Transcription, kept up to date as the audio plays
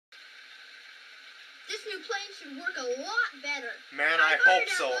This new plane should work a lot better. Man, I hope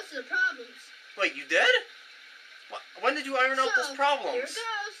so. Most of the problems. Wait, you did? When did you iron out those problems? Here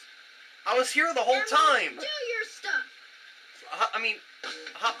goes. I was here the whole time. Do your stuff. I mean,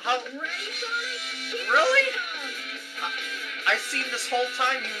 how? Ready, Sonic? Really? I seen this whole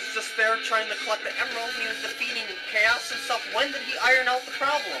time he was just there trying to collect the emerald. He was defeating chaos and stuff. When did he iron out the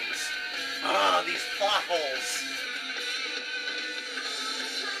problems? Ah, these plot holes.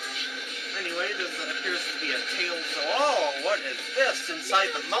 Anyway, there appears to be a tail. Oh, what is this? Inside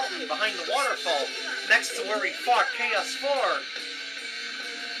the mountain behind the waterfall, next to where we fought Chaos 4.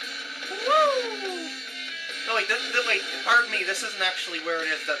 Woo! No, wait, wait, pardon me, this isn't actually where it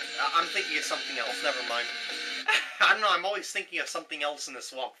is. That I'm thinking of something else. Never mind. I don't know, I'm always thinking of something else in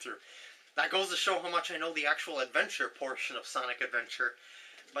this walkthrough. That goes to show how much I know the actual adventure portion of Sonic Adventure.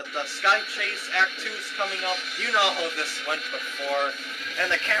 But the Sky Chase Act 2 is coming up. You know how this went before.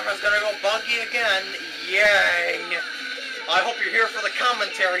 And the camera's gonna go buggy again. Yang! I hope you're here for the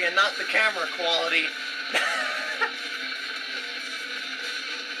commentary and not the camera quality.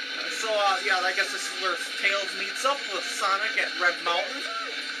 So, yeah, I guess this is where Tails meets up with Sonic at Red Mountain.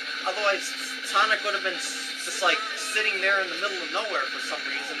 Otherwise, Sonic would have been just, like, sitting there in the middle of nowhere for some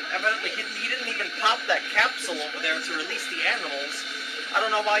reason. Evidently, he didn't even pop that capsule over there to release the animals. I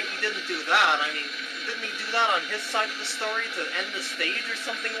don't know why he didn't do that. I mean, didn't he do that on his side of the story to end the stage or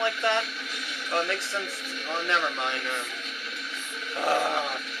something like that? It makes sense. Oh, never mind.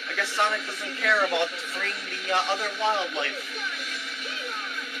 I guess Sonic doesn't care about freeing the other wildlife.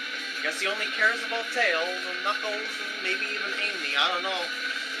 I guess he only cares about Tails and Knuckles and maybe even Amy. I don't know.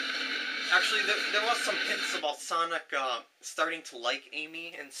 Actually, there was some hints about Sonic starting to like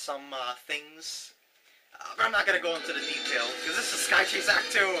Amy in some things. But I'm not going to go into the details, because this is Sky Chase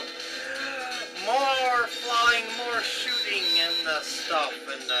Act 2. More flying, more shooting and stuff,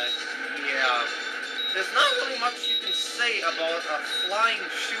 and yeah. There's not really much you can say about a flying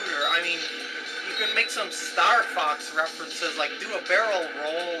shooter. I mean, you can make some Star Fox references, like do a barrel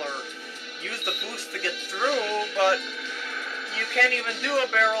roll or use the boost to get through, but you can't even do a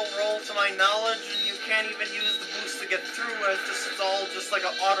barrel roll to my knowledge, and you can't even use the boost to get through, as this is all just like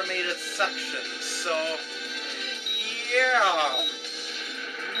an automated section. So, yeah,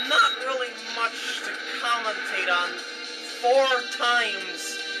 not really much to commentate on. 4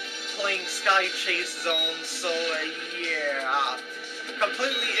 times playing Sky Chase Zone, so yeah.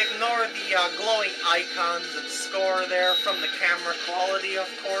 Completely ignore the glowing icons and score there from the camera quality, of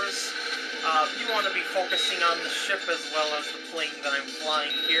course. You want to be focusing on the ship as well as the plane that I'm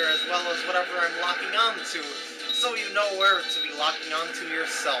flying here, as well as whatever I'm locking onto, so you know where to be locking onto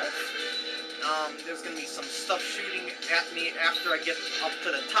yourself. There's going to be some stuff shooting at me after I get up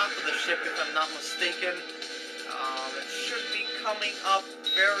to the top of the ship, if I'm not mistaken. It should be coming up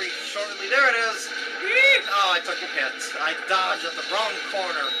very shortly. There it is! Oh, I took a hit. I dodged at the wrong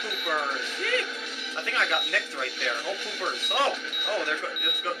corner. Poopers. I think I got nicked right there. Oh, poopers. Oh,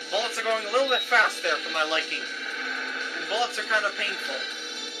 bullets are going a little bit fast there for my liking. And bullets are kind of painful.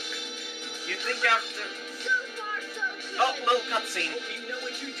 You think after... So far, so good. Oh, little cutscene. Hope you know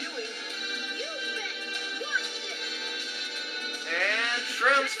what you're doing. You bet. Watch this. And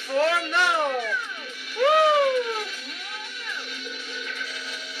transform now! Woo!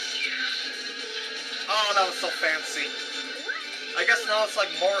 Oh, that was so fancy. I guess now it's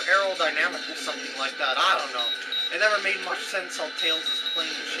like more aerodynamic or something like that. I don't know. It never made much sense how Tails' plane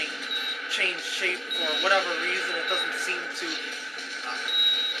changed shape for whatever reason. It doesn't seem to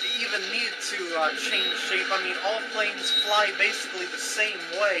even need to change shape. I mean, all planes fly basically the same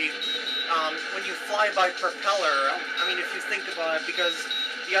way when you fly by propeller. I mean, if you think about it, because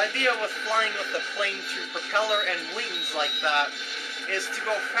the idea with flying with the plane through propeller and wings like that is to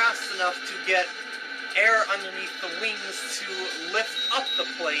go fast enough to get air underneath the wings to lift up the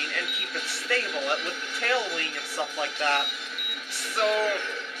plane and keep it stable with the tail wing and stuff like that. So,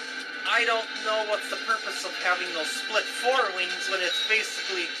 I don't know what's the purpose of having those split forewings when it's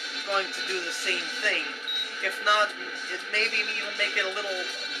basically going to do the same thing. If not, it maybe even make it a little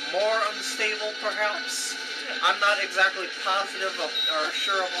more unstable, perhaps. I'm not exactly positive or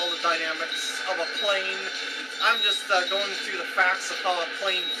sure of all the dynamics of a plane. I'm just going through the facts of how a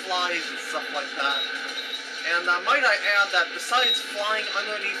plane flies and stuff like that. And might I add that besides flying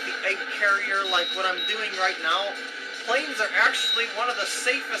underneath the egg carrier like what I'm doing right now, planes are actually one of the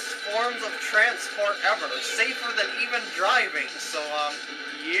safest forms of transport ever. Safer than even driving. So,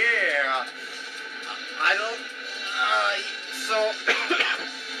 yeah. I don't... so...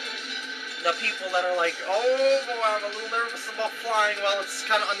 the people that are like, oh boy, I'm a little nervous about flying, well, it's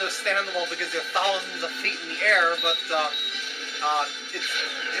kind of understandable because you're thousands of feet in the air, but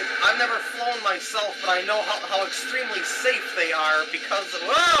I'm never flown myself, but I know how extremely safe they are because of,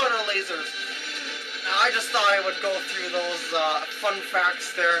 whoa, the lasers. I just thought I would go through those fun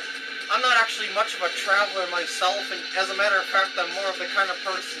facts there. I'm not actually much of a traveler myself, and as a matter of fact, I'm more of the kind of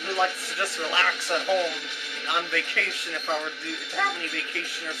person who likes to just relax at home on vacation if I were to have any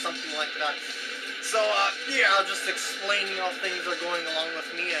vacation or something like that. So, yeah, I'll just explain how things are going along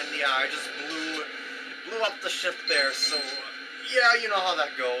with me, and yeah, I just blew up the ship there, so, yeah, you know how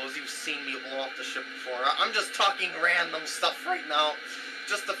that goes. You've seen me blow up the ship before. I'm just talking random stuff right now,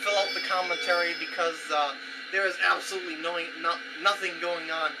 just to fill out the commentary, because, there is absolutely nothing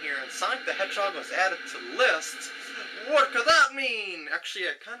going on here, and Sonic the Hedgehog was added to the list. What could that mean? Actually,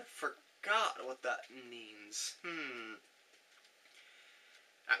 I kind of forgot what that means.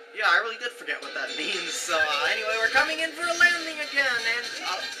 Yeah, I really did forget what that means. So, anyway, we're coming in for a landing again,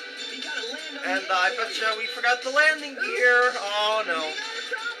 and I bet you we forgot the landing gear. Oh, no. We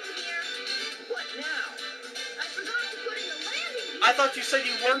got a problem here. What now? I forgot to put in the landing gear. I thought you said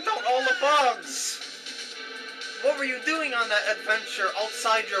you worked out all the bugs. What were you doing on that adventure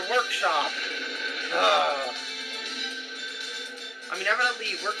outside your workshop? I mean, evidently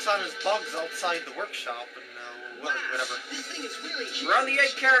he works on his bugs outside the workshop, and whatever. This thing is really huge. We're on the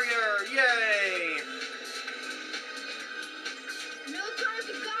egg carrier! Yay! No time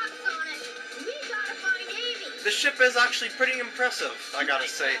to gawk, Sonic. We gotta find Amy. The ship is actually pretty impressive, I gotta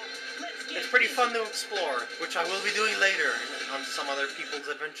say. Let's get It's pretty fun to explore, which I will be doing later on some other people's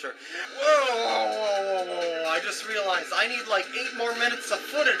adventure. Whoa! I just realized I need like 8 more minutes of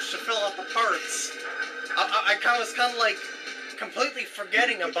footage to fill out the parts. I was kind of like completely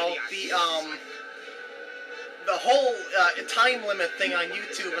forgetting about the whole time limit thing on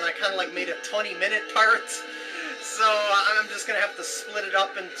YouTube, and I kind of like made a 20-minute part. So I'm just gonna have to split it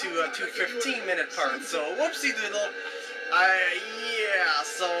up into 2 15-minute parts. So whoopsie doodle. Yeah,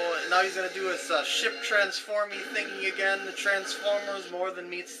 so now he's gonna do his ship transforming thingy again. The Transformers more than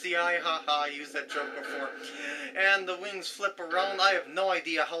meets the eye. Haha, I used that joke before. And the wings flip around. I have no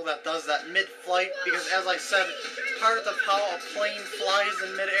idea how that does that mid-flight, because as I said, part of how a plane flies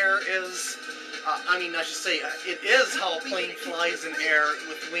in mid-air is, I should say, it is how a plane flies in air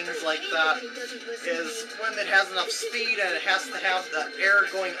with wings like that, is when it has enough speed and it has to have the air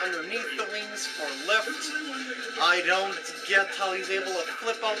going underneath the wings for lift. I don't get how he's able to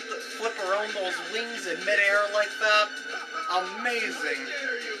flip around those wings in mid-air like that. Amazing.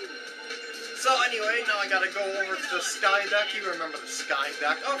 So anyway, now I gotta go over to the sky deck. You remember the sky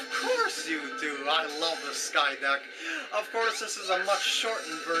deck? Of course you do. I love the sky deck. Of course, this is a much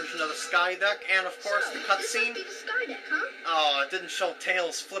shortened version of the sky deck, and of course the cutscene. The sky deck, huh? Oh, it didn't show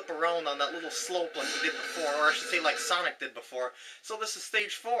Tails flip around on that little slope like he did before, or I should say like Sonic did before. So this is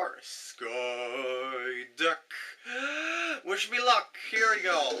stage 4. Sky deck. Wish me luck. Here we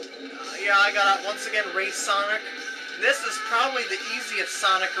go. Yeah, I gotta once again race Sonic. This is probably the easiest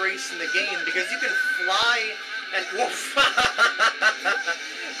Sonic race in the game, because you can fly and woof.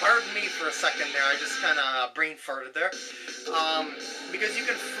 Pardon me for a second there, I just kind of brain farted there. Because you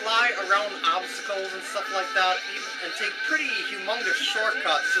can fly around obstacles and stuff like that, and take pretty humongous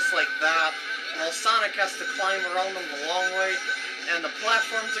shortcuts just like that, while Sonic has to climb around them the long way, and the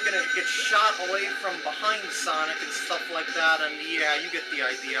platforms are going to get shot away from behind Sonic and stuff like that, and yeah, you get the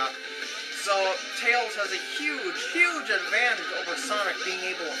idea. So, Tails has a huge advantage over Sonic being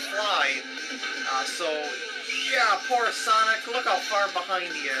able to fly. So, yeah, poor Sonic, look how far behind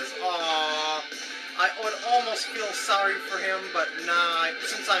he is. Aww. I would almost feel sorry for him, but nah,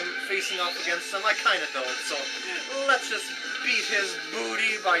 since I'm facing off against him, I kinda don't. So, let's just beat his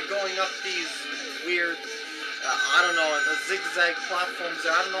booty by going up these weird, I don't know, the zigzag platforms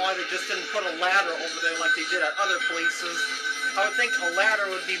there. I don't know why they just didn't put a ladder over there like they did at other places. I would think a ladder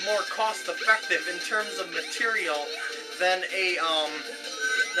would be more cost-effective in terms of material than a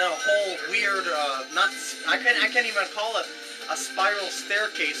whole weird, I can't even call it a spiral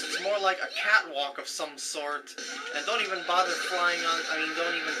staircase. It's more like a catwalk of some sort. And don't even bother flying on,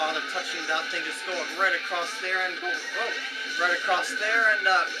 don't even bother touching that thing. Just go right across there and go, right across there. And,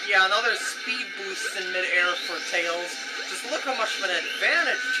 yeah, another speed boost in midair for Tails. Just look how much of an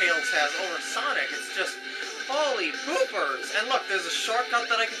advantage Tails has over Sonic. It's just, holy poopers! And look, there's a shortcut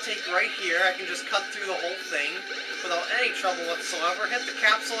that I can take right here. I can just cut through the whole thing without any trouble whatsoever. Hit the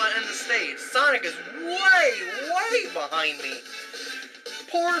capsule and end the stage. Sonic is way behind me.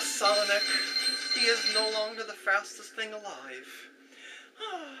 Poor Sonic. He is no longer the fastest thing alive.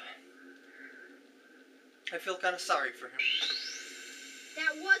 I feel kind of sorry for him.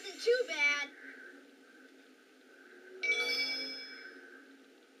 That wasn't too bad.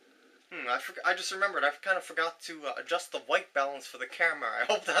 I just remembered, I kind of forgot to adjust the white balance for the camera. I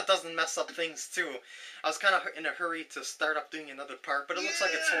hope that doesn't mess up things too. I was kind of in a hurry to start up doing another part, but it looks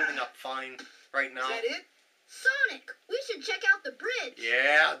like it's holding up fine right now. Is that it? Sonic, we should check out the bridge.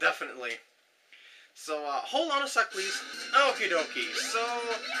 Yeah, definitely. So, hold on a sec, please. Okie dokie. So,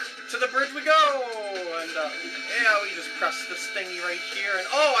 to the bridge we go! And, yeah, we just press this thingy right here, and,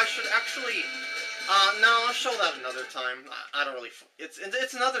 oh, I should actually... no, I'll show that another time. I don't really...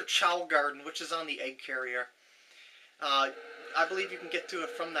 It's another Chow Garden, which is on the egg carrier. I believe you can get to it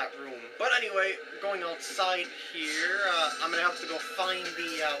from that room. But anyway, going outside here, I'm gonna have to go find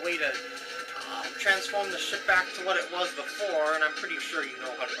the way to transform the ship back to what it was before, and I'm pretty sure you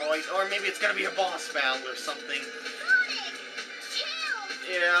know how to... Oh, or maybe it's gonna be a boss battle or something.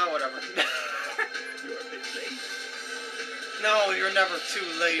 Yeah, whatever. No, you're never too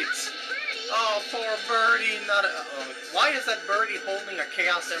late. Oh, poor birdie, not a... why is that birdie holding a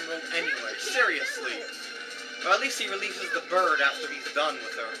Chaos Emerald anyway? Seriously. Well, at least he releases the bird after he's done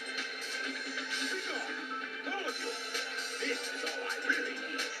with her.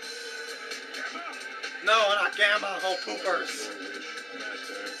 No, not Gamma, oh poopers.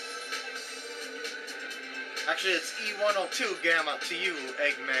 Actually, it's E102 Gamma to you,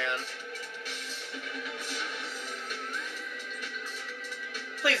 Eggman.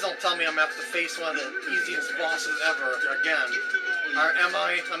 Please don't tell me I'm gonna have to face one of the easiest bosses ever again. Or am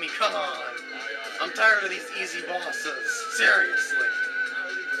I? I mean, come on. I'm tired of these easy bosses. Seriously.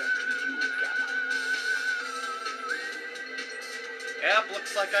 Yep,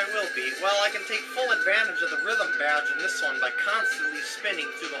 looks like I will be. Well, I can take full advantage of the rhythm badge in this one by constantly spinning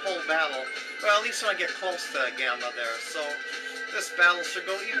through the whole battle. Well, at least when I get close to Gamma there. So, this battle should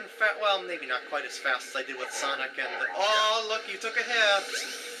go even well, maybe not quite as fast as I did with Sonic and... Oh, look, you took a hit!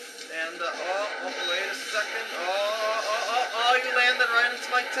 And, oh, wait a second. Oh, you landed right into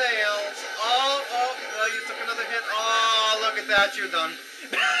my tails. Oh, you took another hit. Oh, look at that, you're done.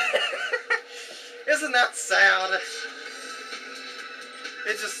 Isn't that sad?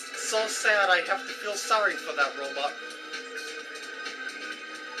 It's just so sad I have to feel sorry for that robot.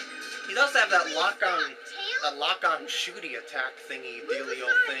 He does have that lock-on shooty attack thingy, dealio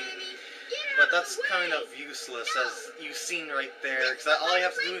thing. But that's kind of useless, as you've seen right there, because all I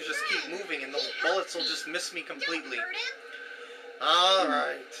have to do is just keep moving and those bullets will just miss me completely.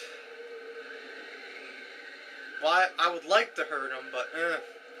 Alright. Well, I would like to hurt him, but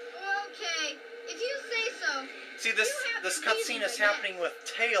Okay, if you say so. See, this cutscene is happening with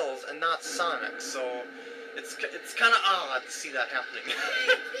Tails and not Sonic, so it's kind of odd to see that happening.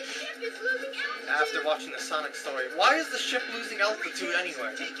 The ship is losing altitude. After watching the Sonic story. Why is the ship losing altitude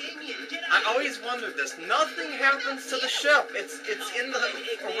anyway? I always wondered this. Nothing happens to the ship. It's in the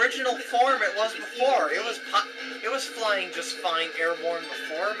original form it was before. It was flying just fine airborne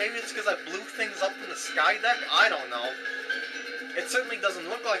before. Maybe it's because I blew things up in the sky deck. I don't know. It certainly doesn't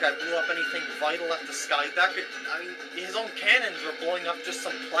look like I blew up anything vital at the sky deck. I mean, his own cannons were blowing up just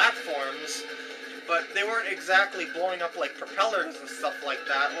some platforms, but they weren't exactly blowing up like propellers and stuff like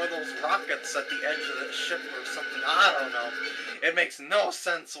that, or those rockets at the edge of the ship or something. I don't know. It makes no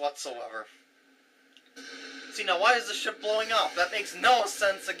sense whatsoever. See, now why is the ship blowing up? That makes no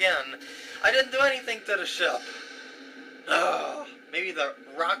sense again. I didn't do anything to the ship. Ugh. Maybe the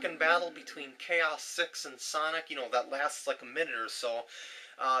rockin' battle between Chaos 6 and Sonic, you know, that lasts like a minute or so,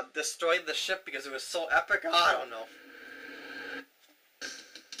 destroyed the ship because it was so epic? I don't know.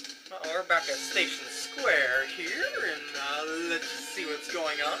 Well, we're back at Station Square here, and let's see what's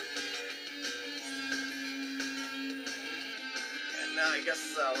going on. And I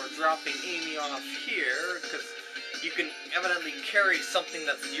guess we're dropping Amy off here, because you can evidently carry something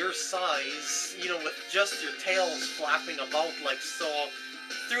that's your size, you know, with just your tails flapping about like so,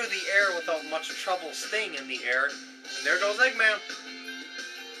 through the air without much trouble staying in the air. And there goes Eggman.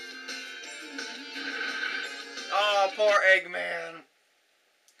 Oh, poor Eggman.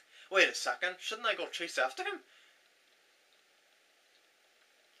 Wait a second, shouldn't I go chase after him?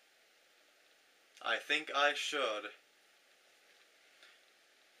 I think I should.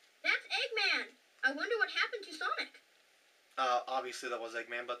 That's Eggman. I wonder what happened to Sonic. Obviously that was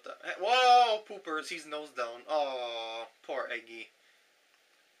Eggman, but whoa, poopers, he's nose down. Oh, poor Eggy.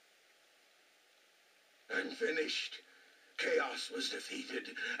 I'm finished. Chaos was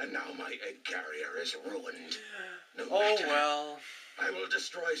defeated, and now my egg carrier is ruined. No matter. Well. I will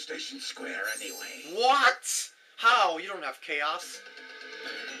destroy Station Square anyway. What? How? You don't have Chaos.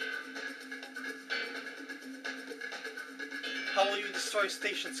 How will you destroy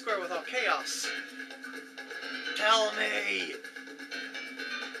Station Square without Chaos? Tell me!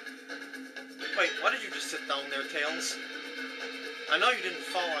 Wait, why did you just sit down there, Tails? I know you didn't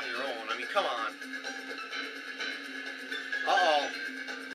fall on your own. I mean, come on. Uh-oh.